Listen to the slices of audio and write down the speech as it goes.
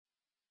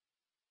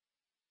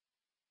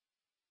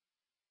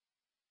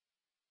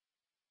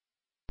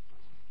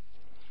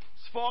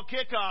fall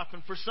kickoff,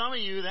 and for some of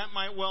you, that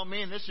might well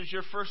mean this is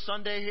your first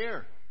Sunday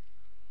here.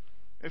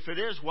 If it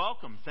is,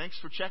 welcome. Thanks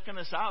for checking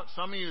us out.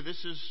 Some of you,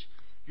 this is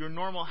your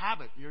normal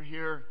habit. You're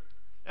here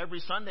every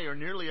Sunday or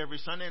nearly every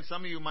Sunday, and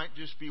some of you might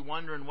just be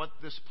wondering what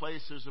this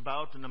place is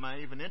about and am I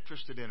even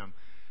interested in them.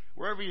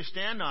 Wherever you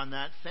stand on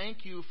that,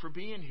 thank you for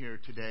being here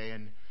today.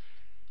 And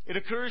it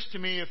occurs to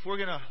me if we're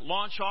going to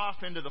launch off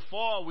into the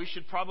fall, we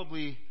should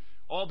probably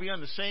all be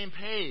on the same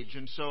page.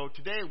 And so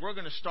today we're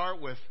going to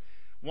start with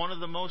one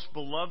of the most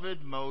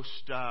beloved,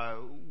 most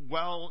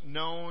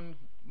well-known,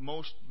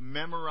 most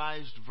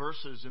memorized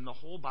verses in the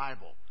whole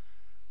Bible.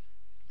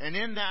 And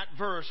in that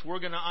verse, we're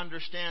going to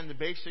understand the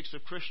basics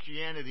of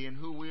Christianity and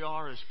who we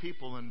are as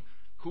people and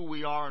who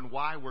we are and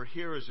why we're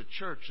here as a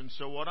church. And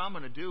so what I'm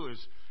going to do is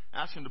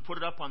ask him to put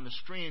it up on the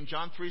screen,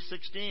 John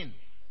 3:16.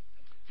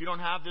 If you don't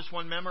have this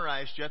one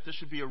memorized yet, this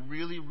would be a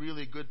really,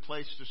 really good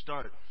place to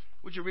start.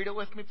 Would you read it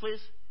with me,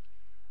 please?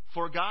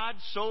 For God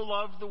so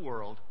loved the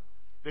world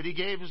that he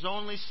gave his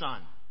only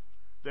Son,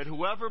 that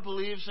whoever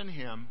believes in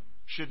him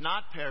should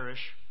not perish,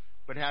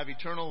 but have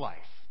eternal life.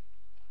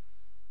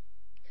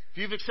 If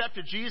you've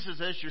accepted Jesus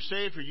as your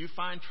Savior, you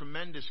find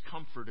tremendous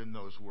comfort in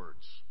those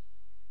words.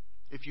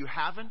 If you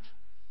haven't,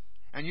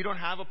 and you don't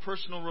have a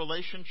personal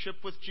relationship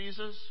with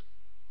Jesus,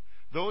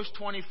 those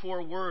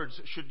 24 words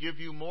should give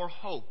you more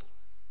hope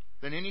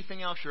than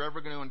anything else you're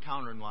ever going to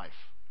encounter in life.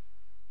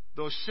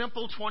 Those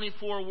simple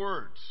 24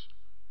 words.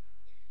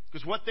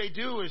 Because what they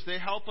do is they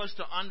help us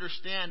to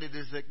understand it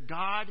is that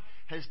God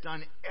has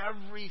done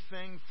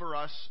everything for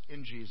us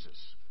in Jesus.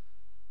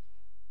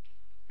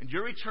 And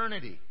your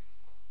eternity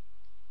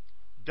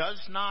does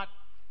not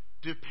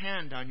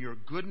depend on your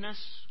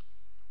goodness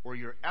or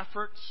your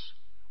efforts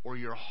or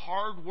your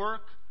hard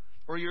work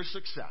or your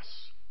success.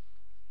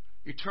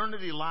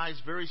 Eternity lies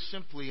very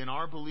simply in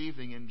our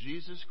believing in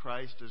Jesus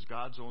Christ as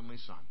God's only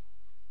Son.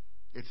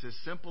 It's as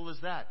simple as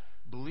that.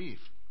 Believe.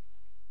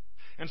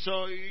 And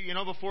so,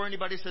 before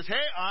anybody says, hey,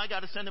 I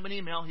got to send him an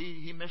email.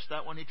 He missed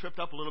that one. He tripped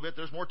up a little bit.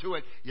 There's more to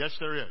it. Yes,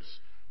 there is.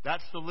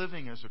 That's the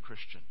living as a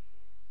Christian.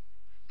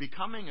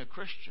 Becoming a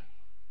Christian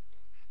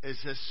is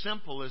as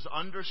simple as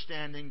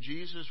understanding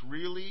Jesus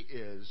really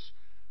is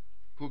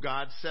who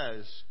God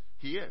says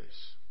he is.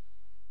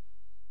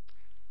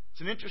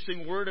 It's an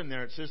interesting word in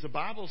there. It says, the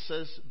Bible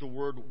says the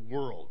word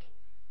world.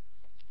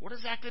 What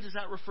exactly does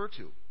that refer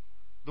to?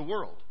 The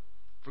world.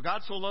 For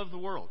God so loved the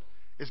world.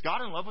 Is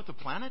God in love with the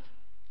planet?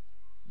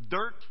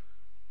 Dirt?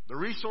 The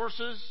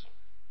resources?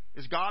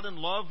 Is God in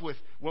love with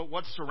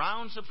what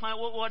surrounds the planet?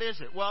 What is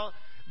it? Well,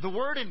 the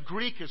word in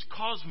Greek is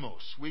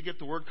cosmos. We get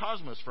the word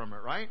cosmos from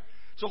it, right?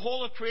 It's the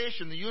whole of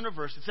creation, the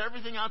universe. It's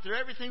everything out there,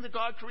 everything that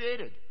God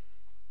created.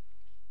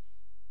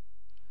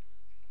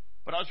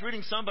 But I was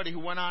reading somebody who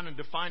went on and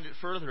defined it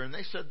further, and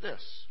they said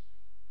this.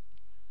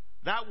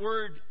 That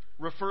word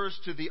refers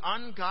to the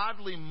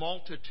ungodly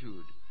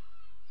multitude,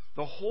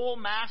 the whole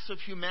mass of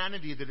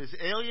humanity that is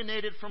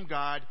alienated from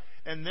God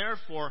and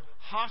therefore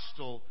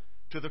hostile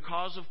to the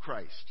cause of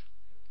Christ.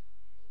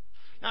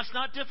 Now, it's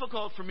not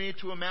difficult for me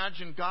to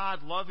imagine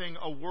God loving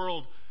a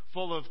world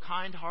full of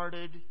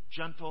kind-hearted,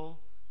 gentle,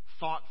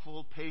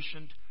 thoughtful,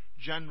 patient,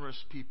 generous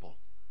people.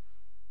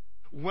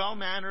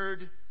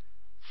 Well-mannered,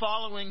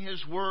 following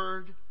his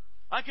word.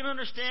 I can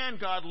understand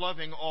God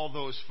loving all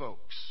those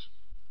folks.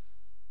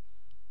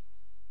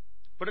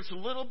 But it's a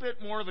little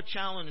bit more of a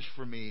challenge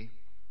for me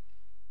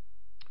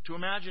to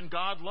imagine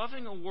God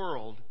loving a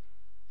world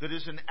that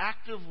is in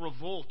active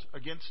revolt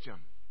against him.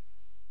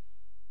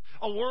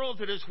 A world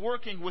that is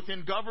working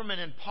within government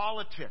and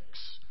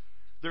politics,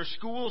 their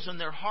schools and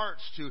their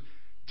hearts to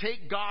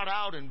take God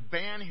out and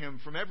ban him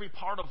from every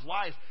part of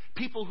life.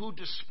 People who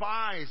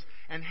despise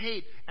and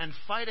hate and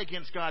fight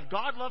against God.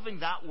 God loving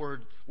that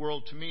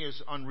world to me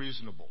is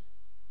unreasonable.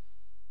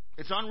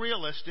 It's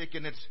unrealistic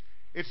and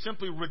it's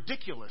simply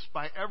ridiculous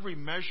by every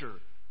measure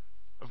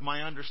of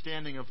my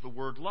understanding of the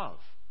word love.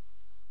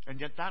 And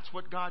yet that's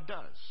what God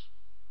does.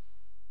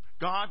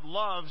 God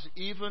loves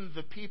even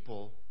the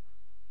people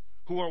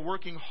who are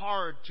working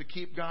hard to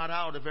keep God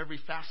out of every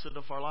facet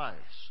of our lives.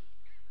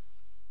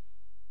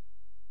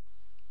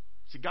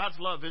 See, God's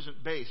love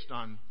isn't based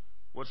on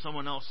what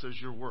someone else says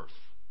you're worth.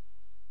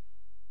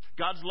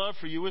 God's love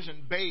for you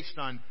isn't based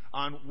on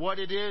what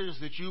it is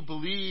that you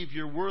believe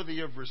you're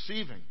worthy of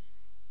receiving.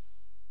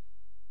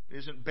 It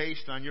isn't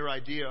based on your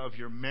idea of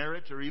your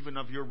merit or even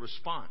of your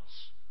response.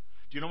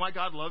 Do you know why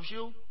God loves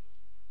you?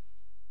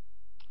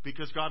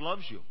 Because God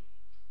loves you.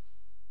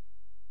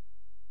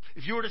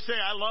 If you were to say,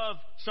 I love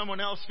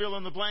someone else, fill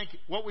in the blank,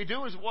 what we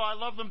do is, well, I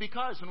love them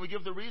because, and we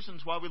give the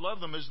reasons why we love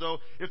them as though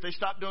if they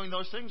stopped doing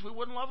those things, we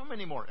wouldn't love them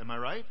anymore. Am I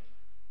right?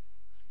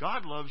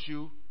 God loves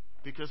you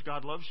because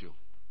God loves you.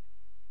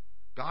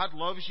 God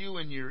loves you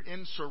in your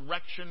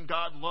insurrection.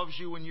 God loves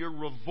you in your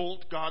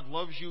revolt. God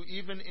loves you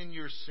even in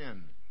your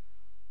sin.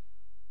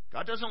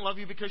 God doesn't love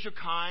you because you're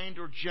kind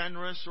or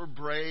generous or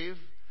brave.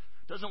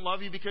 Doesn't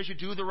love you because you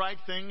do the right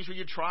things or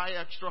you try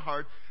extra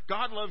hard.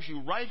 God loves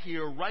you right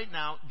here, right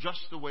now, just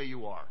the way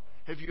you are.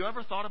 Have you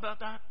ever thought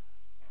about that?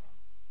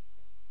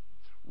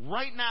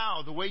 right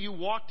now, the way you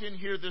walked in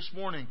here this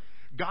morning,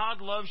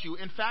 God loves you.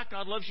 In fact,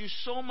 God loves you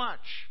so much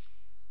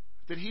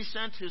that He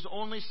sent His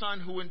only Son,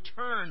 who in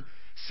turn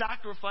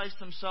sacrificed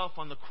Himself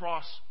on the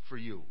cross for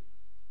you.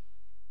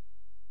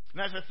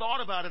 And as I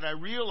thought about it, I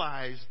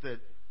realized that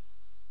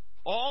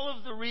all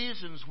of the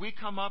reasons we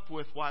come up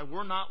with why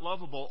we're not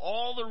lovable,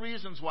 all the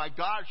reasons why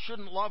God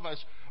shouldn't love us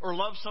or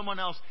love someone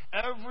else,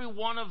 every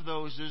one of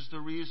those is the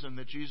reason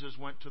that Jesus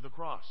went to the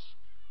cross.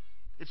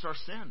 It's our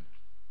sin.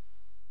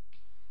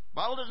 The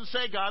Bible doesn't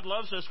say God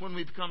loves us when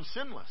we become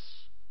sinless.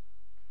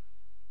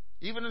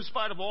 Even in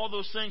spite of all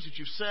those things that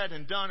you've said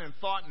and done and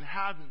thought and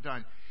haven't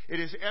done, it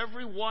is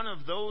every one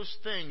of those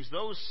things,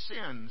 those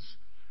sins,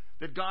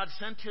 that God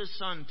sent His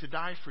Son to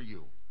die for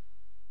you,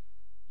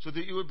 so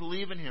that you would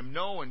believe in Him,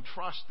 know and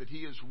trust that He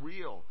is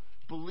real.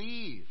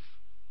 Believe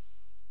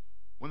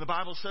when the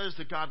Bible says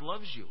that God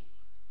loves you.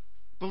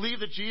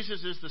 Believe that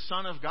Jesus is the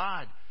Son of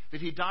God,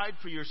 that He died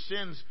for your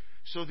sins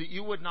so that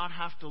you would not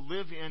have to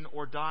live in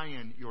or die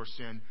in your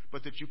sin,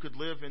 but that you could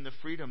live in the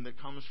freedom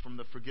that comes from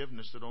the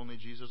forgiveness that only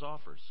Jesus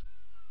offers.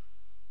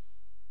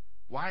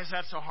 Why is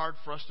that so hard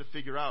for us to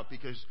figure out?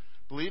 Because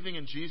believing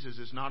in Jesus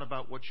is not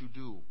about what you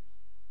do.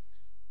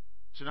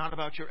 It's not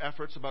about your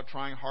efforts, about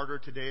trying harder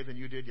today than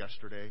you did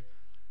yesterday.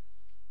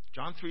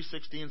 John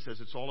 3:16 says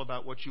it's all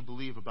about what you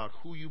believe, about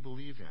who you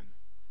believe in.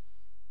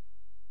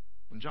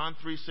 When John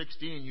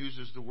 3:16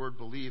 uses the word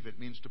believe, it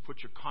means to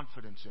put your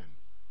confidence in,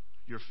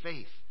 your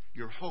faith,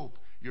 your hope,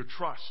 your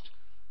trust.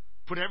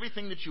 Put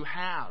everything that you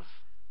have.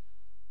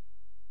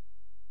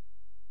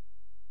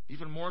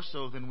 Even more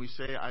so than we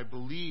say, I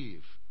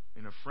believe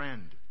in a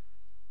friend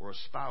or a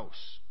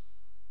spouse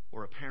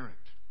or a parent.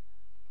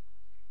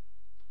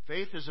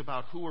 Faith is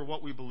about who or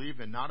what we believe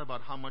in, not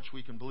about how much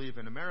we can believe.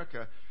 In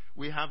America,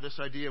 we have this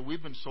idea,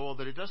 we've been sold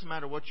that it doesn't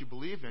matter what you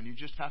believe in, you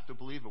just have to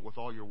believe it with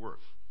all your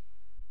worth.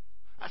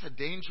 That's a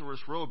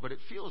dangerous road, but it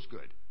feels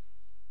good.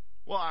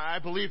 Well, I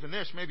believe in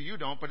this, maybe you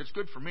don't, but it's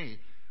good for me.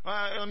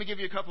 Let me give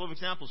you a couple of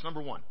examples.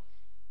 Number one,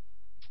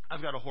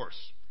 I've got a horse.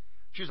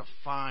 She's a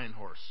fine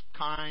horse.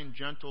 Kind,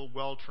 gentle,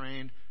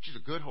 well-trained. She's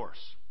a good horse.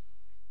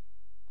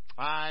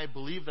 I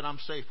believe that I'm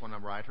safe when I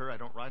ride her. I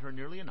don't ride her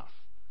nearly enough.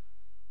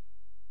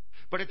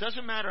 But it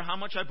doesn't matter how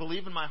much I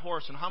believe in my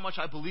horse and how much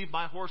I believe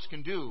my horse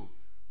can do.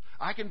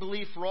 I can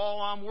believe for all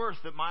I'm worth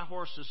that my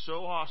horse is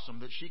so awesome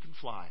that she can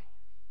fly.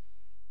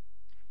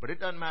 But it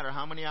doesn't matter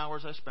how many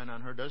hours I spend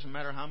on her. Doesn't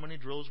matter how many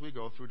drills we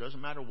go through. Doesn't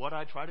matter what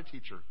I try to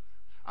teach her.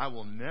 I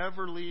will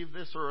never leave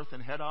this earth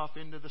and head off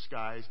into the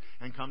skies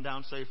and come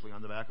down safely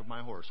on the back of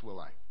my horse, will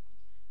I?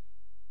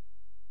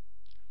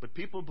 But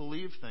people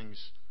believe things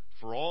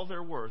for all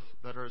they're worth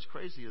that are as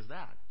crazy as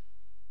that.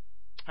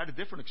 I had a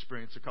different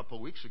experience a couple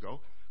of weeks ago.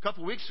 A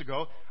couple of weeks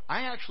ago,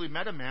 I actually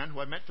met a man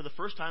who I met for the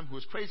first time who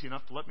was crazy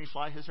enough to let me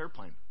fly his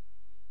airplane.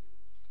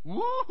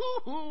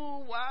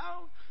 Woo-hoo-hoo,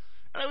 wow.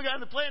 And we got on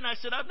the plane and I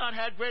said, I've not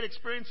had great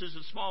experiences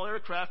in small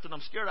aircraft and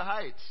I'm scared of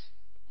heights.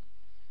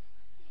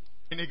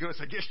 And he goes,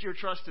 I guess you're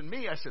trusting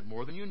me. I said,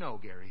 more than you know,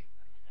 Gary.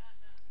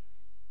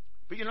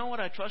 But you know what?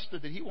 I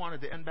trusted that he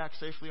wanted to end back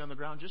safely on the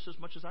ground just as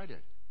much as I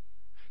did.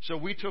 So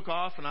we took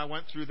off, and I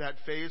went through that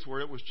phase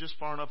where it was just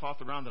far enough off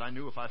the ground that I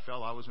knew if I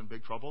fell, I was in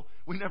big trouble.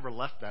 We never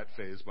left that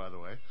phase, by the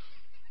way.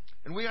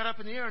 And we got up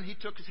in the air, and he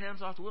took his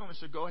hands off the wheel and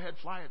said, go ahead,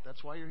 fly it.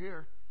 That's why you're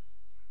here.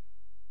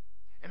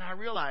 And I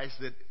realized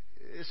that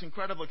this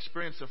incredible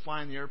experience of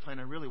flying the airplane,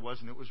 I really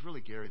wasn't. It was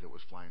really Gary that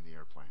was flying the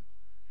airplane.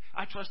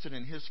 I trusted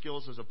in his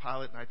skills as a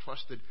pilot, and I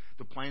trusted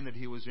the plane that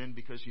he was in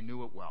because he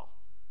knew it well.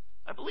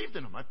 I believed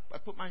in him. I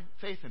put my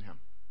faith in him.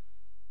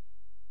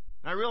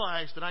 And I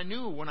realized that I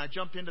knew when I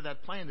jumped into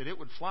that plane that it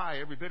would fly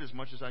every bit as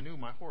much as I knew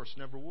my horse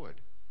never would.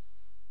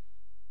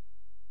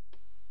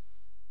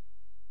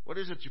 What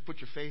is it you put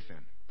your faith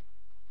in?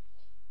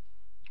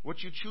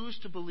 What you choose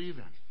to believe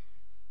in,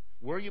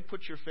 where you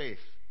put your faith,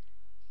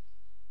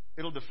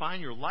 it'll define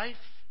your life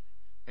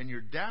and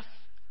your death,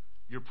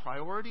 your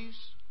priorities,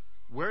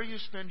 where you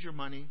spend your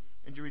money,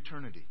 and your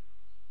eternity.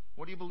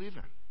 What do you believe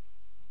in?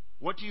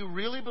 What do you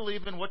really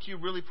believe in? What do you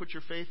really put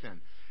your faith in?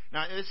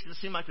 Now, this can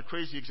seem like a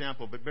crazy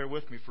example, but bear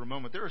with me for a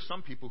moment. There are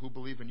some people who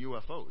believe in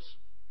UFOs.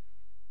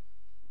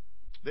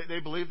 They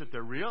believe that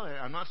they're real.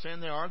 I'm not saying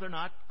they are, they're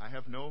not. I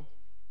have no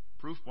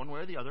proof one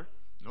way or the other.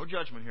 No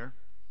judgment here.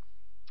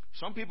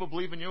 Some people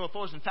believe in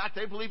UFOs. In fact,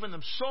 they believe in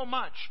them so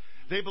much,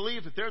 they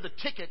believe that they're the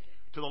ticket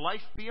to the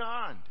life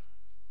beyond.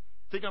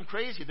 Think I'm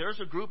crazy? There's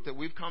a group that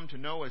we've come to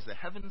know as the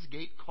Heaven's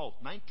Gate Cult,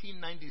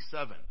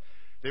 1997.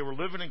 They were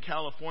living in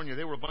California.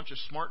 They were a bunch of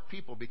smart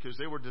people because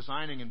they were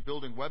designing and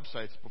building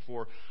websites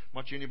before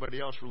much anybody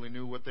else really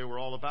knew what they were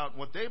all about. And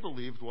what they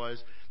believed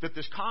was that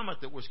this comet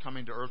that was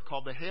coming to Earth,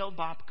 called the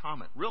Hale-Bopp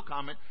comet, real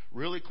comet,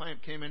 really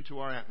came into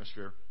our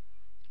atmosphere.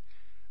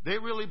 They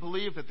really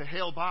believed that the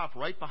Hale-Bopp,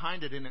 right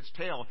behind it in its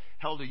tail,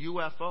 held a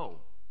UFO.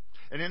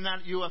 And in that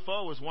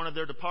UFO was one of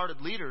their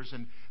departed leaders,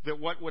 and that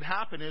what would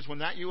happen is when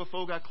that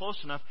UFO got close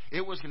enough,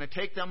 it was going to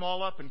take them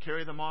all up and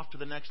carry them off to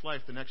the next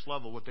life, the next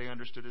level, what they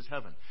understood as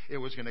heaven. It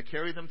was going to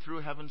carry them through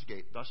Heaven's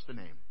Gate, thus the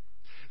name.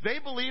 They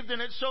believed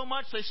in it so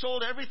much they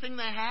sold everything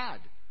they had.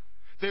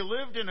 They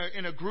lived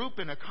in a group,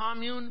 in a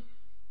commune.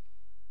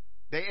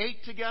 They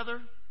ate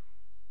together.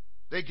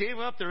 They gave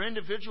up their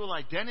individual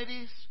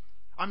identities.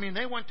 I mean,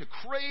 they went to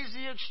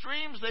crazy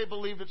extremes. They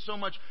believed it so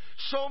much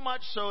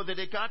so that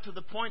it got to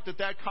the point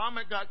that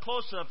comet got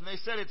close enough, and they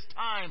said it's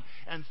time.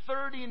 And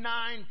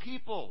 39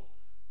 people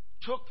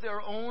took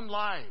their own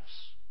lives,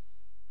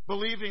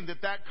 believing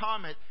that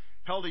comet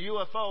held a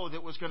UFO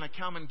that was going to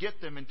come and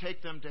get them and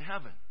take them to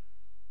heaven.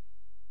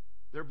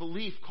 Their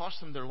belief cost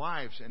them their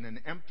lives, and an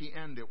empty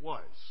end it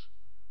was.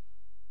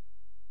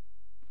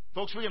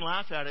 Folks, we can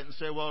laugh at it and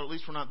say, well, at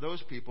least we're not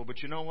those people.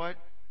 But you know what?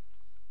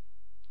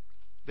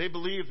 They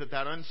believed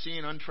that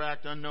unseen,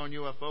 untracked, unknown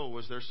UFO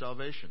was their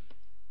salvation.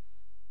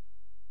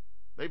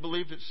 They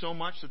believed it so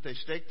much that they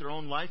staked their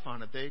own life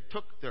on it. They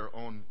took their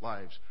own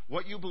lives.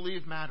 What you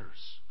believe matters.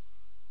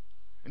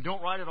 And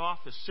don't write it off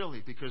as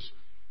silly, because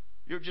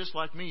you're just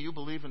like me. You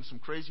believe in some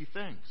crazy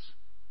things.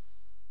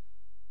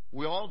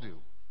 We all do.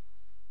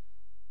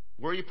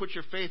 Where you put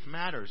your faith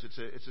matters.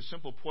 It's a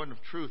simple point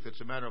of truth. It's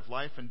a matter of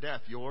life and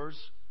death, yours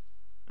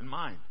and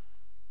mine.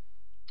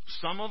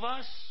 Some of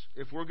us,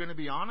 if we're going to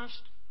be honest,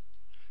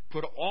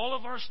 put all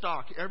of our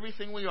stock,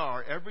 everything we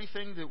are,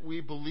 everything that we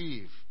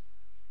believe.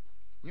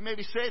 We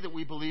maybe say that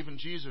we believe in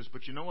Jesus,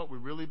 but you know what we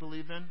really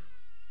believe in?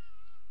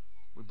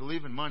 We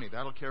believe in money.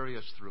 That'll carry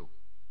us through.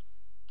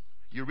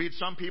 You read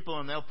some people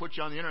and they'll put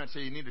you on the internet and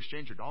say you need to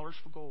exchange your dollars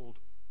for gold.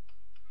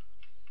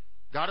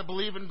 Got to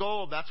believe in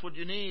gold. That's what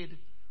you need.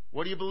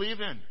 What do you believe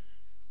in?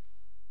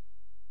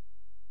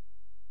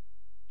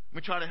 Let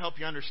me try to help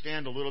you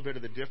understand a little bit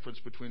of the difference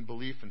between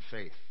belief and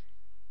faith.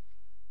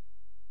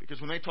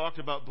 Because when they talked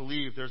about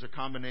belief, there's a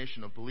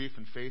combination of belief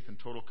and faith and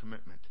total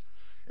commitment.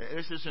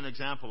 This is an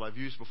example I've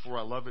used before.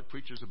 I love it.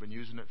 Preachers have been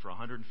using it for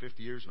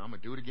 150 years, and I'm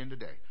going to do it again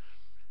today.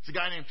 It's a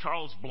guy named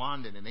Charles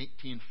Blondin in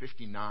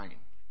 1859.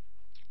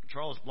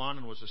 Charles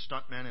Blondin was a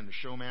stuntman and a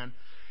showman,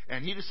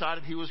 and he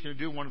decided he was going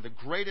to do one of the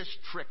greatest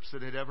tricks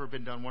that had ever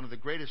been done, one of the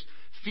greatest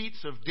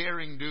feats of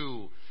daring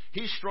do.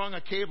 He strung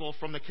a cable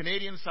from the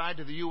Canadian side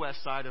to the U.S.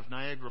 side of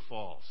Niagara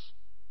Falls.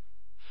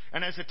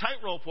 And as a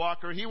tightrope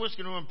walker, he was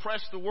going to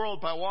impress the world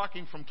by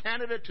walking from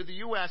Canada to the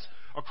U.S.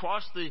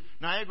 across the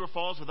Niagara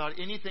Falls without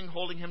anything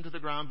holding him to the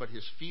ground but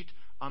his feet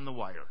on the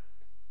wire.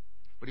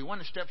 But he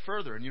went a step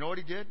further, and you know what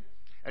he did?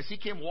 As he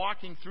came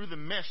walking through the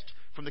mist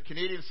from the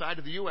Canadian side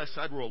to the U.S.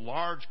 side where a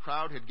large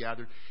crowd had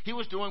gathered, he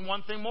was doing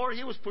one thing more.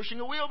 He was pushing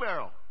a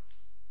wheelbarrow.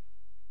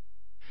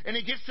 And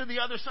he gets to the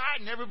other side,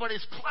 and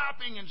everybody's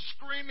clapping and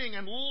screaming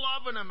and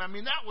loving him. I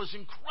mean, that was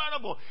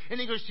incredible. And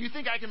he goes, do you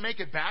think I can make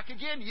it back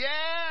again?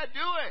 Yeah,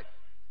 do it.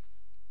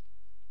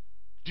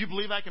 Do you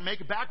believe I can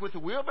make it back with the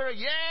wheelbarrow?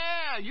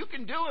 Yeah, you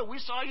can do it. We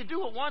saw you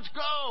do it once.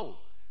 Go.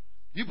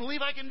 You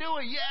believe I can do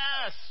it?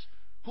 Yes.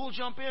 Who'll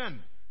jump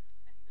in?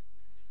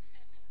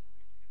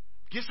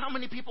 Guess how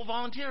many people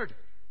volunteered?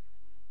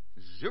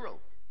 0.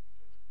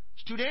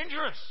 It's too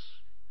dangerous.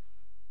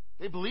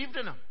 They believed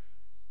in him.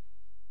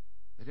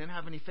 They didn't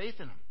have any faith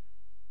in him.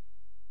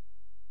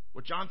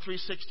 What John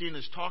 3:16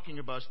 is talking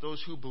about is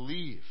those who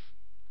believe.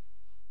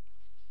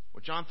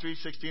 What John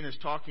 3:16 is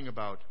talking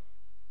about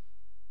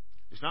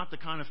is not the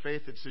kind of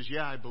faith that says,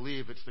 yeah, I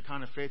believe. It's the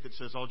kind of faith that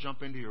says, I'll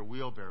jump into your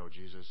wheelbarrow,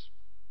 Jesus.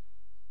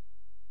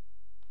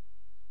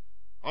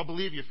 I'll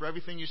believe you for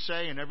everything you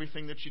say and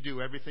everything that you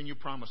do, everything you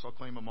promise. I'll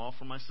claim them all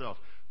for myself.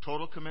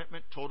 Total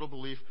commitment, total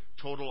belief,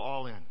 total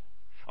all in.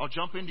 I'll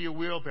jump into your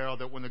wheelbarrow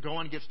that when the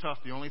going gets tough,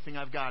 the only thing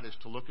I've got is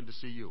to look and to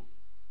see you.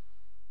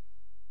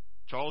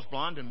 Charles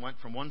Blondin went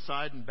from one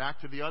side and back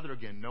to the other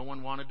again. No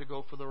one wanted to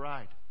go for the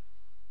ride.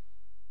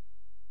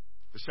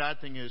 The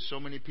sad thing is, so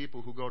many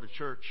people who go to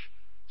church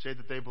say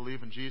that they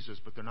believe in Jesus,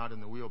 but they're not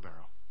in the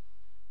wheelbarrow.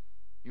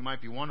 You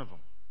might be one of them.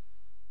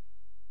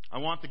 I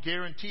want the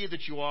guarantee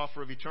that you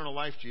offer of eternal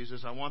life,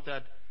 Jesus. I want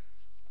that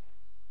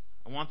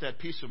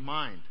peace of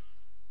mind.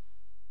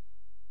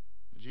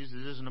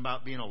 Jesus isn't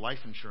about being a life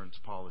insurance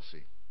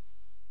policy.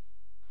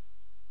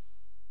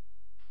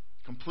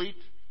 Complete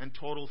and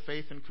total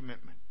faith and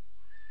commitment.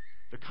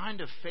 The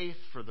kind of faith,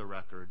 for the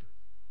record,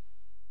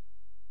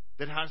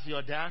 that has the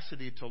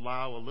audacity to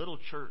allow a little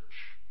church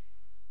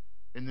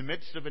in the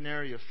midst of an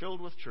area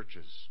filled with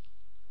churches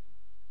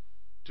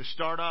to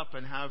start up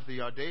and have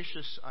the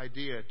audacious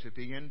idea to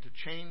begin to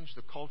change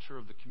the culture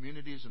of the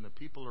communities and the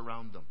people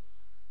around them.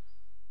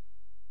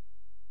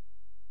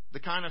 The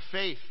kind of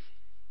faith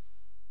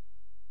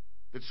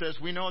that says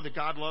we know that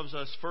God loves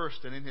us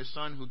first, and in His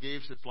Son who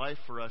gave His life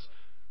for us,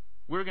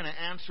 we're going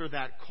to answer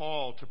that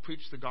call to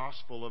preach the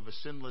gospel of a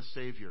sinless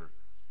Savior,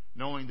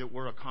 knowing that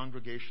we're a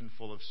congregation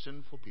full of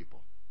sinful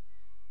people.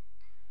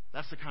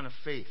 That's the kind of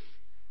faith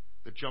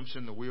that jumps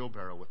in the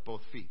wheelbarrow with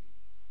both feet.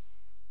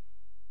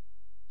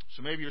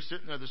 So maybe you're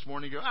sitting there this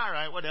morning and you go, all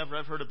right, whatever,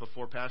 I've heard it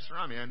before, Pastor,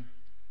 I'm in.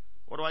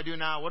 What do I do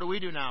now? What do we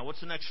do now?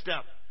 What's the next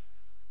step?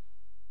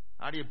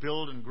 How do you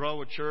build and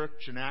grow a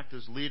church and act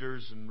as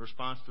leaders in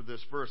response to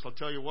this verse? I'll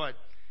tell you what,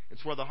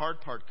 it's where the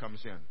hard part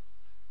comes in.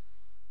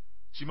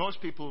 See,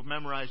 most people who've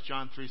memorized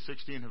John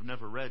 3:16 have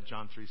never read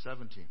John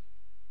 3:17.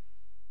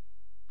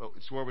 But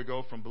it's where we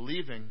go from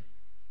believing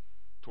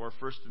to our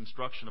first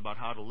instruction about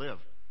how to live.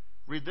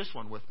 Read this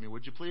one with me,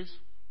 would you please?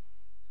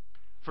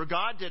 For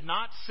God did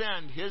not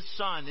send his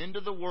Son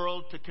into the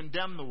world to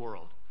condemn the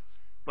world,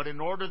 but in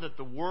order that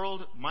the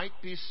world might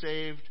be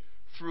saved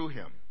through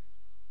him.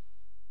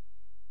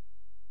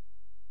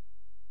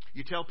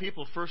 You tell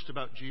people first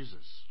about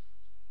Jesus,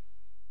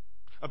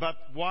 about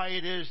why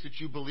it is that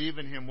you believe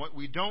in him. What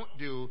we don't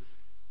do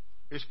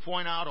is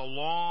point out a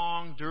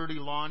long, dirty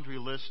laundry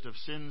list of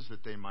sins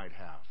that they might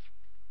have.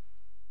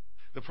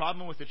 The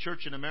problem with the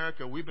church in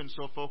America, we've been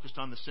so focused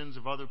on the sins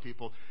of other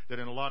people that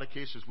in a lot of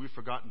cases we've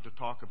forgotten to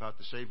talk about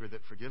the Savior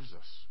that forgives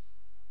us.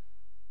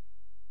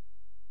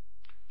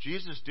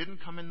 Jesus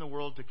didn't come in the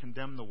world to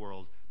condemn the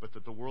world, but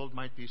that the world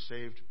might be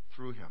saved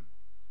through him.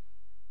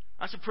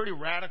 That's a pretty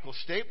radical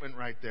statement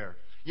right there.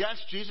 Yes,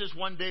 Jesus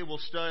one day will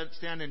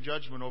stand in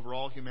judgment over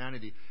all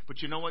humanity.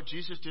 But you know what?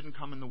 Jesus didn't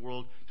come in the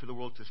world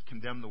to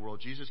condemn the world.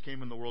 Jesus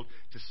came in the world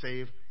to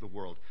save the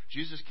world.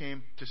 Jesus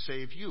came to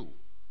save you.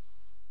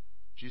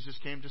 Jesus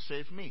came to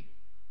save me.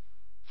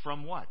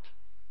 From what?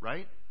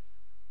 Right?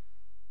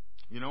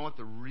 You know what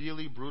the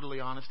really brutally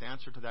honest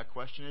answer to that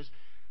question is?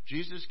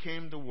 Jesus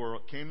came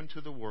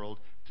into the world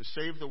to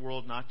save the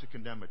world, not to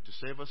condemn it. To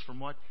save us from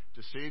what?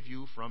 To save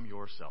you from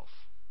yourself.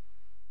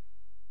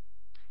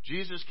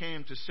 Jesus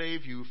came to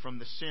save you from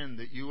the sin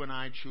that you and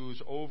I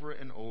choose over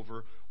and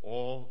over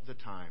all the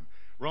time.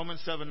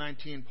 Romans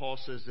 7:19, Paul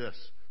says this,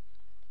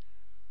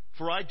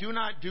 For I do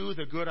not do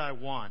the good I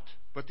want,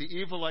 but the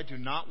evil I do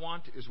not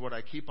want is what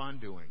I keep on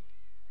doing.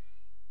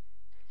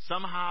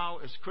 Somehow,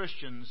 as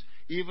Christians,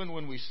 even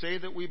when we say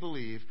that we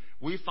believe,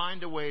 we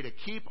find a way to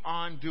keep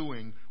on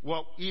doing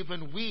what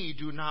even we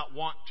do not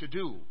want to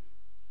do.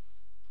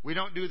 We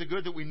don't do the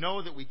good that we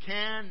know that we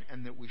can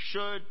and that we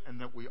should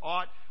and that we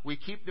ought. We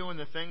keep doing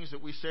the things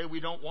that we say we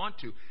don't want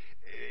to.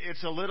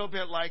 It's a little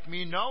bit like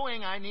me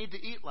knowing I need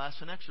to eat less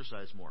and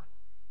exercise more.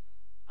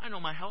 I know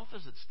my health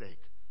is at stake.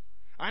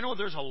 I know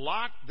there's a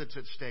lot that's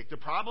at stake. The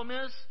problem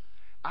is,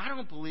 I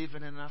don't believe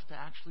in it enough to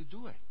actually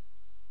do it.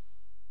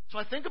 So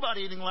I think about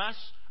eating less.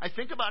 I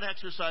think about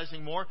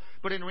exercising more.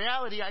 But in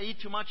reality, I eat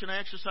too much and I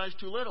exercise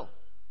too little.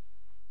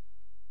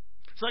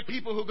 It's like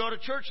people who go to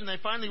church and they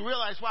finally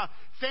realize, wow,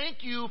 thank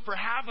you for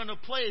having a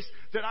place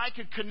that I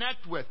could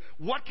connect with.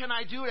 What can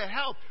I do to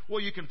help? Well,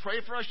 you can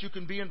pray for us, you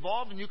can be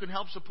involved, and you can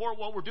help support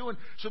what we're doing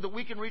so that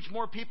we can reach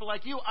more people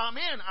like you. I'm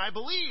in. I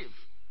believe.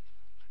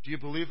 Do you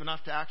believe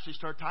enough to actually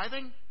start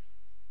tithing?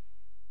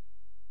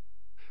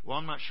 Well,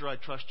 I'm not sure I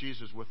trust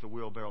Jesus with the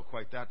wheelbarrow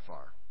quite that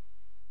far.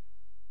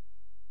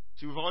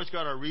 See, we've always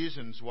got our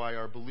reasons why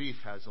our belief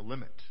has a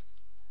limit.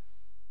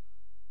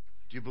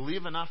 Do you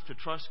believe enough to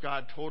trust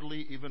God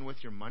totally, even with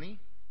your money?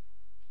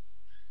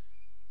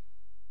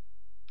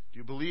 Do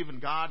you believe in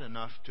God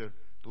enough to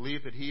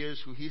believe that he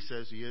is who he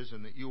says he is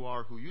and that you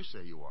are who you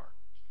say you are?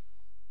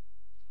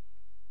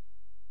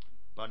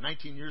 About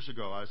 19 years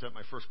ago, I was at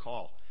my first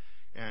call,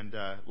 and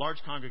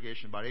large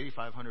congregation, about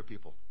 8,500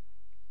 people.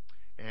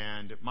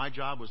 And my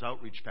job was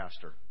outreach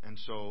pastor. And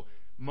so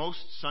most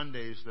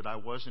Sundays that I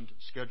wasn't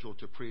scheduled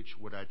to preach,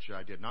 which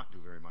I did not do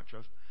very much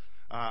of,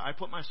 I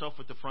put myself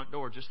at the front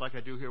door, just like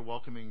I do here,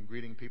 welcoming and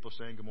greeting people,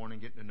 saying good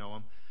morning, getting to know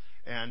them.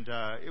 And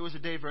it was a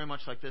day very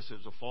much like this. It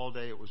was a fall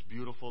day. It was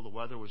beautiful. The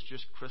weather was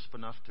just crisp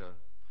enough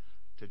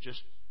to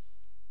just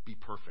be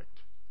perfect.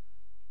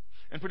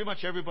 And pretty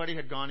much everybody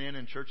had gone in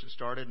and church had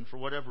started. And for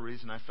whatever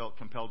reason, I felt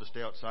compelled to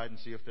stay outside and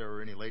see if there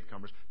were any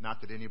latecomers. Not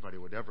that anybody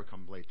would ever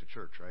come late to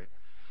church, right?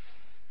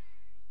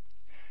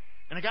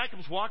 And a guy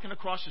comes walking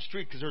across the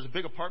street, because there's a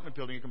big apartment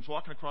building. He comes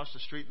walking across the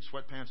street in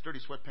sweatpants, dirty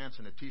sweatpants,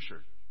 and a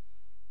T-shirt.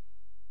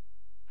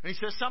 And he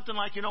says something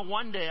like,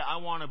 one day I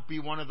want to be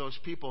one of those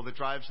people that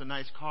drives a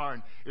nice car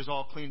and is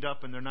all cleaned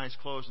up in their nice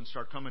clothes and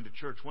start coming to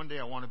church. One day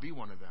I want to be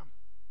one of them.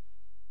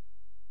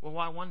 Well,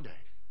 why one day?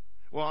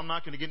 Well, I'm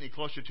not going to get any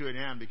closer to it,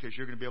 Ann, because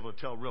you're going to be able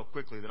to tell real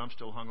quickly that I'm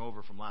still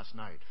hungover from last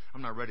night.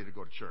 I'm not ready to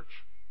go to church.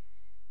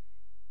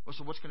 Well,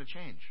 so what's going to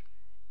change?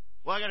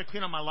 Well, I got to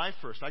clean up my life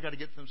first. I got to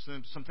get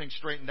some things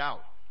straightened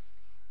out.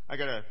 I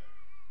got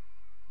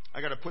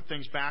to put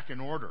things back in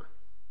order.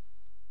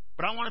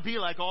 But I want to be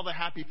like all the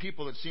happy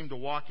people that seem to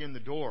walk in the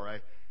door.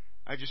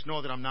 I just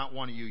know that I'm not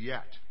one of you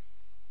yet.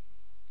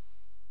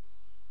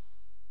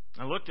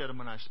 I looked at him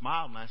and I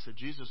smiled and I said,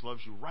 Jesus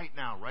loves you right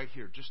now, right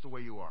here, just the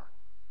way you are.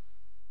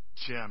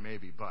 Yeah,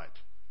 maybe, but.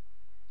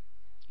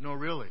 No,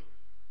 really.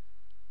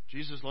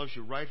 Jesus loves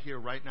you right here,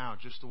 right now,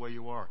 just the way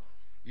you are.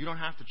 You don't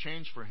have to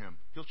change for him.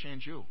 He'll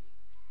change you.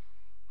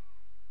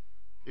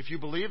 If you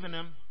believe in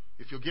him,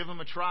 if you'll give him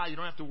a try, you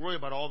don't have to worry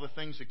about all the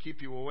things that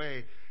keep you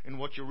away. And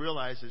what you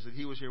realize is that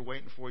he was here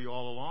waiting for you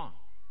all along.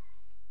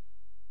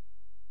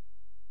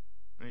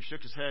 And he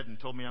shook his head and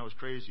told me I was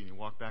crazy, and he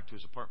walked back to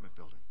his apartment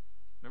building.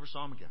 Never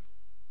saw him again.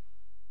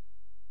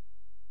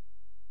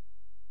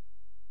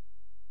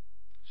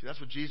 See, that's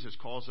what Jesus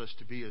calls us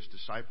to be as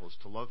disciples,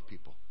 to love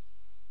people.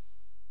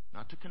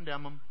 Not to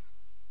condemn them,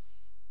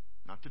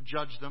 not to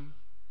judge them,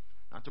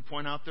 not to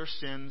point out their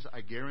sins.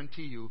 I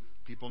guarantee you,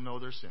 people know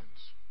their sins.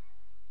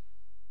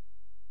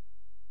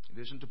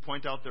 It isn't to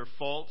point out their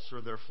faults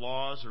or their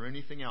flaws or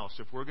anything else.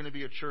 If we're going to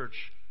be a church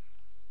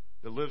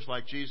that lives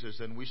like Jesus,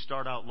 then we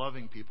start out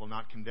loving people,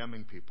 not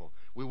condemning people.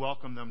 We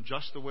welcome them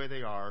just the way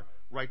they are,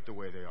 right the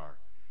way they are.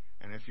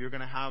 And if you're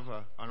going to have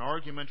an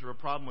argument or a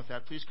problem with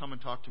that, please come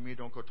and talk to me.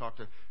 Don't go talk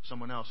to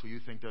someone else who you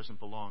think doesn't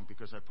belong,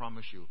 because I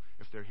promise you,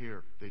 if they're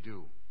here, they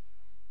do.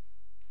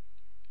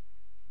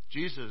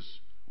 Jesus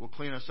will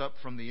clean us up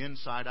from the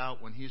inside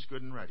out when He's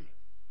good and ready.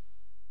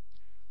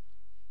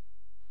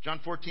 John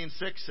 14:6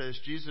 says,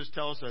 Jesus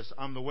tells us,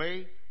 I'm the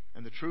way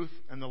and the truth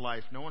and the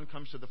life. No one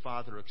comes to the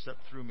Father except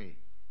through me.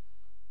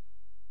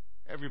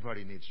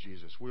 Everybody needs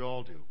Jesus. We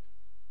all do.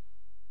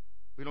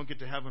 We don't get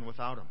to heaven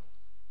without Him.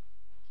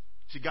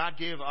 See, God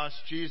gave us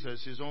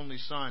Jesus, His only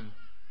Son,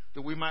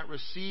 that we might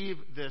receive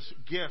this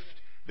gift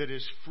that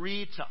is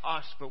free to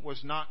us but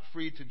was not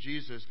free to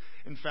Jesus.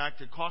 In fact,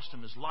 it cost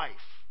Him His life.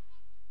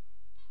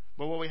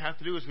 But what we have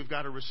to do is we've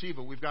got to receive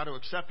it. We've got to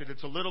accept it.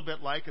 It's a little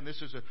bit like, and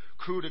this is a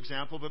crude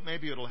example, but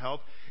maybe it'll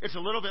help. It's a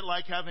little bit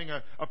like having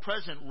a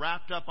present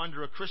wrapped up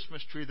under a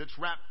Christmas tree that's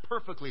wrapped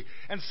perfectly.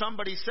 And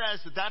somebody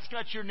says that's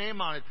got your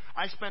name on it.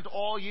 I spent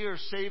all year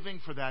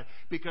saving for that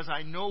because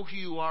I know who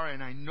you are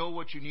and I know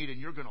what you need and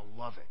you're going to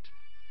love it.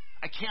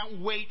 I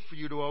can't wait for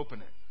you to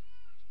open it.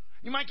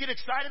 You might get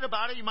excited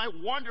about it. You might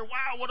wonder,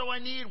 wow, what do I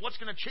need? What's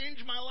going to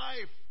change my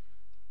life?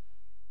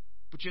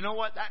 But you know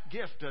what? That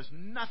gift does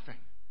nothing.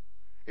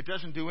 It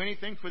doesn't do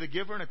anything for the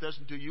giver, and it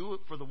doesn't do you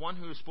for the one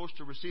who is supposed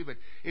to receive it.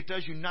 It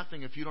does you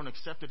nothing if you don't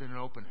accept it and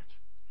open it.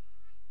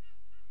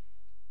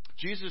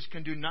 Jesus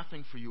can do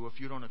nothing for you if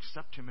you don't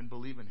accept Him and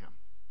believe in Him.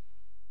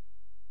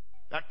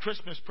 That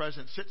Christmas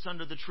present sits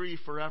under the tree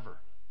forever,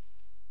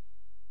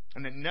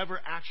 and it never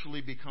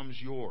actually becomes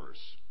yours.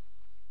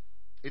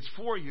 It's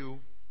for you,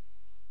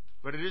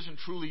 but it isn't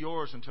truly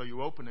yours until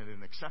you open it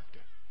and accept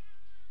it.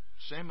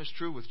 Same is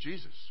true with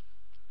Jesus.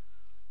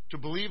 To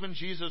believe in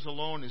Jesus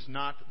alone is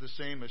not the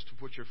same as to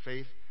put your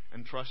faith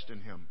and trust in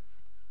Him.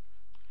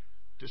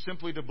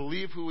 To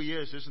believe who He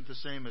is isn't the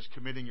same as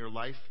committing your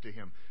life to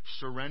Him,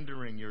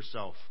 surrendering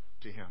yourself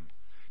to Him.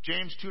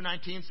 James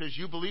 2:19 says,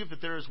 you believe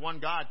that there is one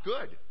God.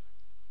 Good.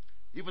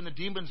 Even the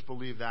demons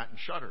believe that and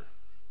shudder.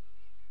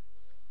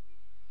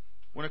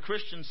 When a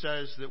Christian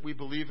says that we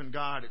believe in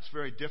God, it's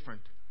very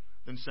different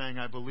than saying,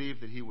 I believe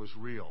that He was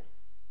real.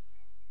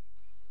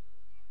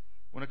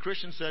 When a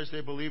Christian says they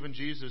believe in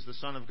Jesus, the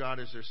Son of God,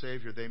 as their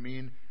Savior, they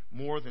mean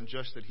more than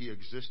just that He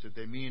existed.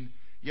 They mean,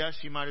 yes,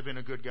 He might have been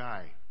a good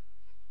guy.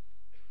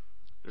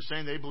 They're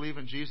saying they believe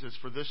in Jesus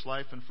for this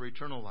life and for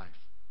eternal life.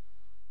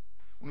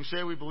 When we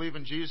say we believe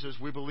in Jesus,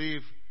 we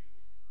believe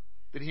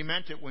that He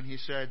meant it when He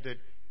said that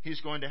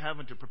He's going to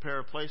heaven to prepare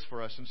a place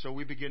for us. And so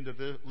we begin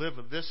to live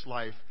this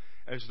life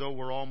as though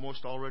we're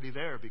almost already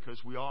there,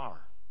 because we are.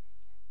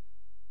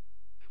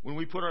 When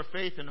we put our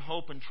faith and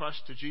hope and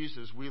trust to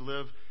Jesus, we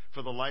live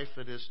for the life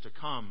that is to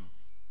come,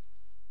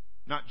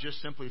 not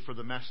just simply for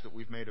the mess that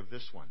we've made of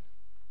this one.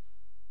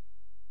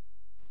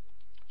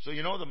 So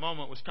you know the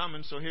moment was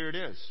coming, so here it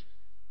is.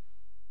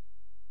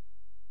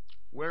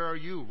 Where are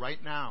you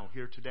right now,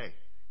 here today?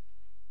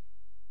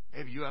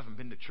 Maybe you haven't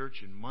been to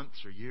church in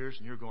months or years,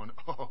 and you're going,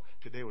 oh,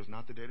 today was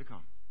not the day to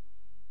come.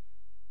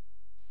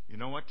 You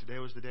know what? Today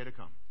was the day to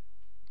come.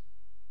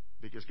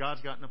 Because God's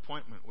got an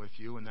appointment with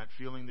you, and that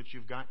feeling that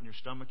you've got in your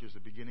stomach is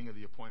the beginning of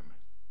the appointment.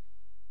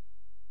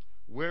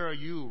 Where are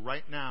you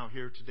right now,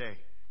 here today?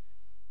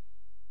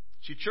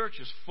 See,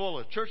 churches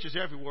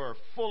everywhere are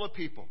full of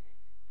people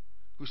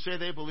who say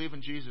they believe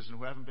in Jesus and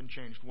who haven't been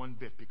changed one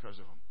bit because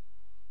of Him.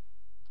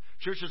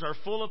 Churches are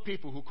full of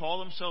people who call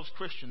themselves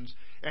Christians,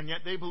 and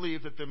yet they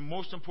believe that the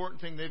most important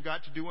thing they've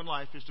got to do in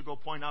life is to go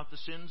point out the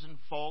sins and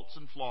faults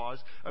and flaws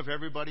of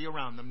everybody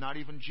around them. Not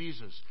even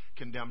Jesus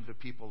condemned the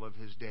people of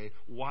His day.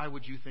 Why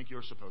would you think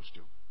you're supposed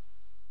to?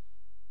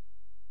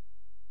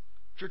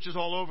 Churches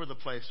all over the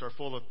place are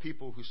full of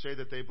people who say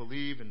that they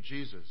believe in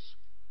Jesus,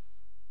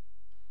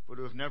 but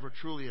who have never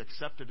truly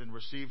accepted and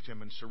received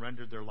Him and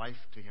surrendered their life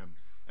to Him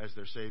as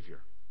their Savior.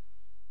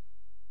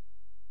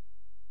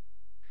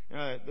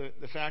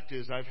 The fact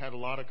is, I've had a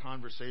lot of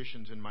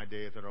conversations in my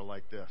day that are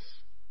like this.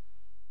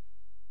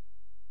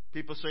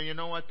 People say, you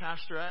know what,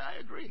 Pastor, I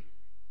agree.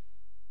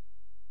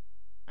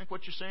 I think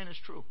what you're saying is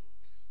true.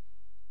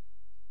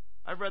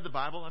 I've read the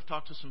Bible. I've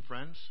talked to some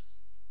friends.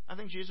 I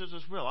think Jesus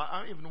is real.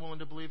 I'm even willing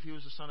to believe He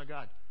was the Son of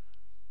God.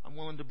 I'm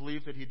willing to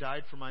believe that He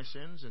died for my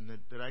sins and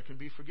that I can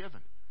be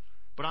forgiven.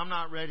 But I'm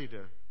not ready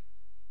to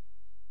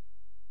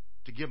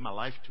give my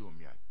life to Him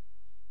yet.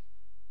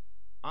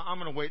 I'm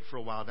going to wait for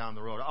a while down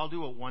the road. I'll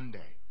do it one day.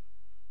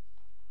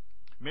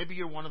 Maybe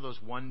you're one of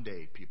those one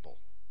day people.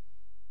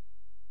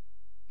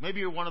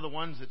 Maybe you're one of the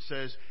ones that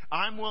says,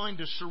 I'm willing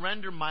to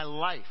surrender my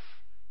life,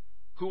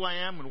 who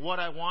I am and what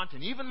I want,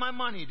 and even my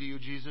money to you,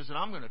 Jesus, and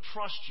I'm going to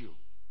trust you.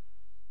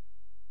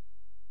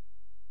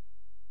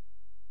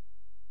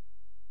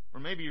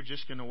 Or maybe you're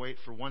just going to wait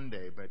for one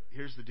day, but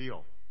here's the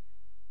deal.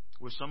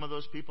 With some of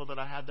those people that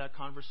I had that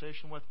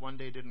conversation with, one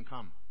day didn't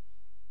come.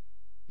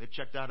 They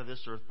checked out of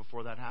this earth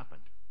before that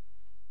happened.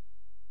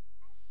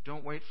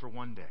 Don't wait for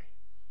one day.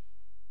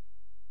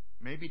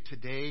 Maybe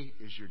today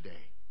is your day.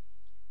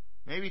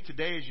 Maybe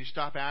today as you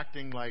stop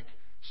acting like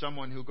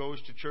someone who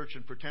goes to church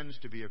and pretends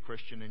to be a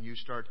Christian, and you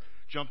start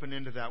jumping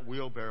into that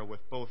wheelbarrow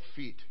with both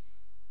feet.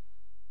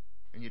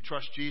 And you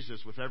trust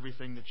Jesus with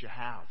everything that you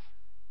have.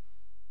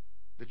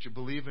 That you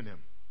believe in Him.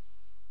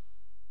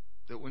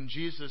 That when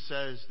Jesus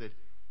says that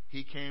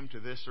He came to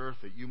this earth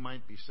that you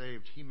might be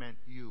saved, He meant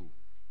you.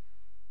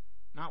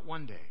 Not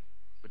one day,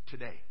 but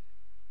today.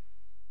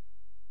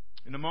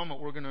 In a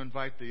moment, we're going to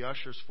invite the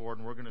ushers forward,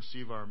 and we're going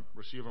to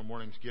receive our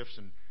morning's gifts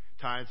and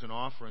tithes and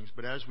offerings.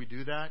 But as we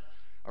do that,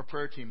 our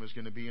prayer team is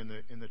going to be in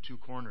the two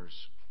corners.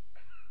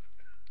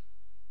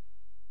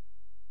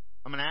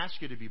 I'm going to ask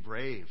you to be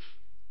brave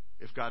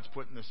if God's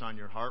putting this on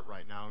your heart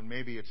right now. And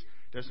maybe it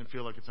doesn't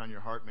feel like it's on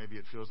your heart. Maybe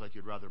it feels like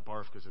you'd rather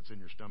barf because it's in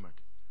your stomach.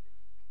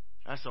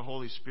 That's the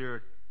Holy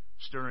Spirit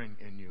stirring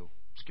in you.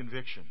 It's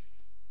conviction.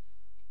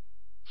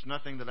 It's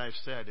nothing that I've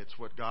said. It's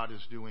what God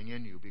is doing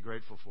in you. Be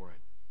grateful for it.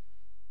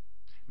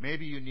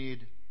 Maybe you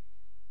need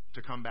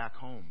to come back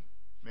home.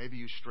 Maybe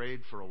you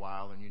strayed for a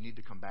while and you need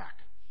to come back.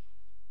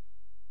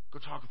 Go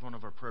talk with one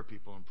of our prayer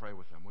people and pray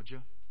with them, would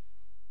you?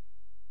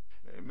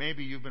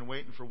 Maybe you've been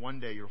waiting for one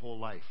day your whole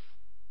life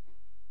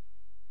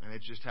and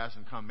it just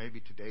hasn't come. Maybe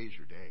today's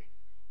your day.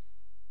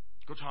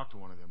 Go talk to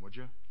one of them, would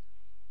you?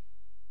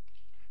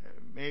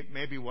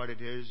 Maybe what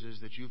it is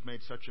that you've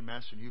made such a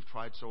mess and you've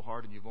tried so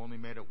hard and you've only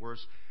made it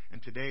worse.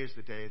 And today is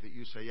the day that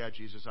you say, yeah,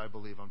 Jesus, I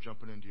believe. I'm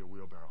jumping into your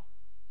wheelbarrow.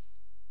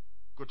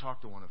 Go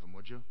talk to one of them,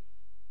 would you?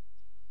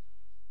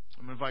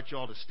 I'm going to invite you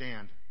all to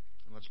stand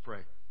and let's pray.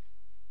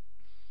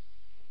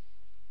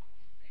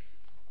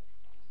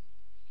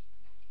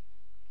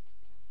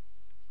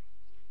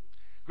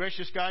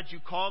 Gracious God, you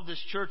called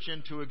this church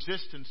into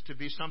existence to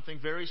be something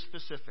very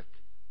specific.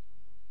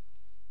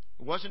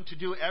 It wasn't to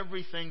do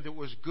everything that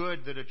was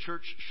good that a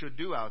church should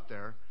do out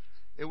there.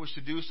 It was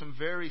to do some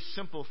very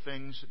simple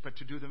things, but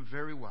to do them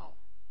very well.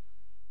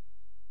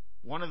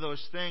 One of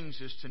those things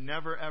is to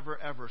never, ever,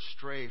 ever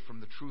stray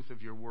from the truth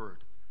of your word.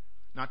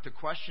 Not to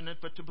question it,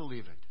 but to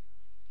believe it.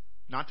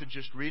 Not to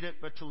just read it,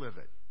 but to live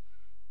it.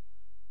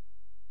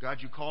 God,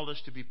 you called us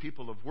to be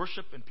people of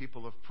worship and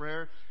people of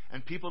prayer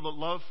and people that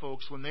love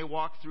folks when they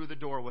walk through the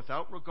door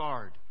without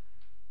regard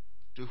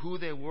to who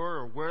they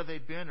were or where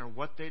they'd been or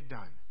what they'd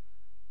done.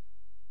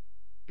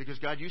 Because,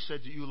 God, you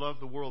said that you love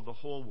the world, the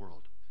whole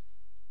world.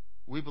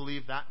 We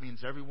believe that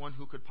means everyone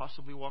who could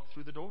possibly walk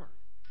through the door.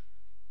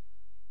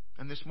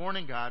 And this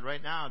morning, God,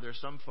 right now, there's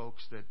some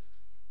folks that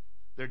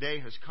their day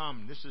has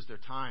come. This is their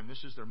time.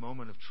 This is their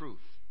moment of truth.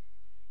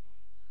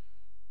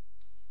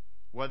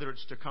 Whether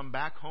it's to come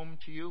back home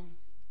to you,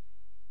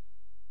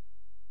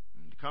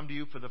 to come to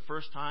you for the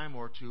first time,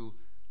 or to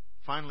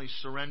finally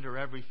surrender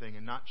everything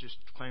and not just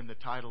claim the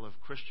title of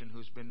Christian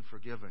who's been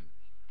forgiven,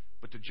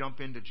 but to jump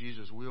into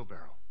Jesus'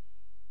 wheelbarrow.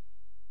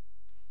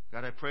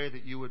 God, I pray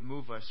that you would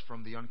move us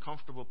from the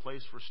uncomfortable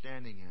place we're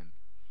standing in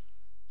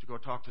to go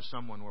talk to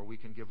someone where we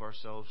can give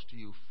ourselves to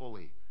you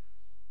fully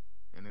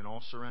and in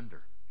all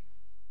surrender.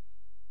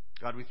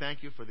 God, we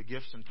thank you for the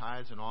gifts and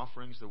tithes and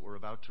offerings that we're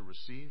about to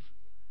receive.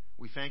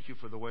 We thank you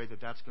for the way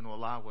that that's going to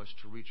allow us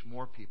to reach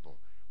more people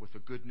with the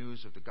good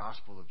news of the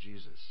gospel of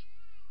Jesus.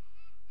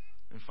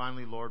 And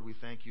finally, Lord, we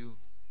thank you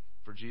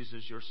for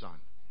Jesus, your Son,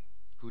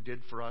 who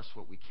did for us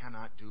what we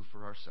cannot do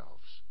for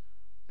ourselves.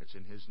 It's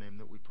in his name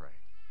that we pray.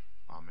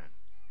 Amen.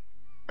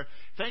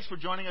 Thanks for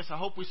joining us. I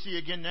hope we see you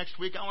again next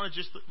week. I want to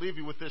just leave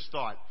you with this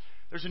thought.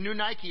 There's a new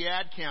Nike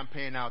ad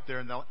campaign out there,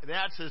 and the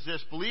ad says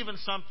this: believe in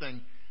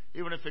something,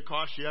 even if it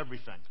costs you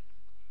everything.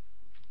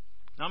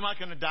 Now, I'm not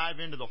going to dive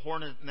into the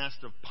hornet nest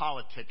of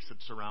politics that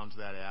surrounds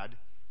that ad,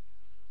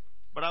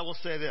 but I will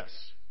say this.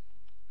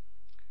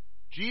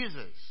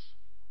 Jesus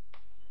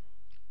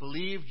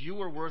believed you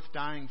were worth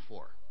dying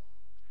for,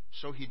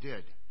 so he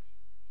did.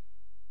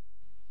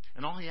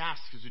 And all he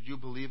asks is that you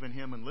believe in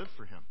him and live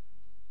for him.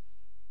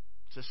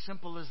 It's as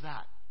simple as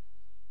that.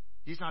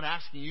 He's not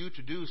asking you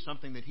to do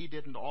something that he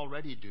didn't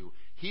already do.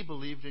 He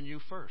believed in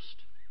you first.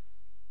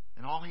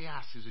 And all he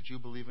asks is that you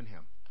believe in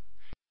him.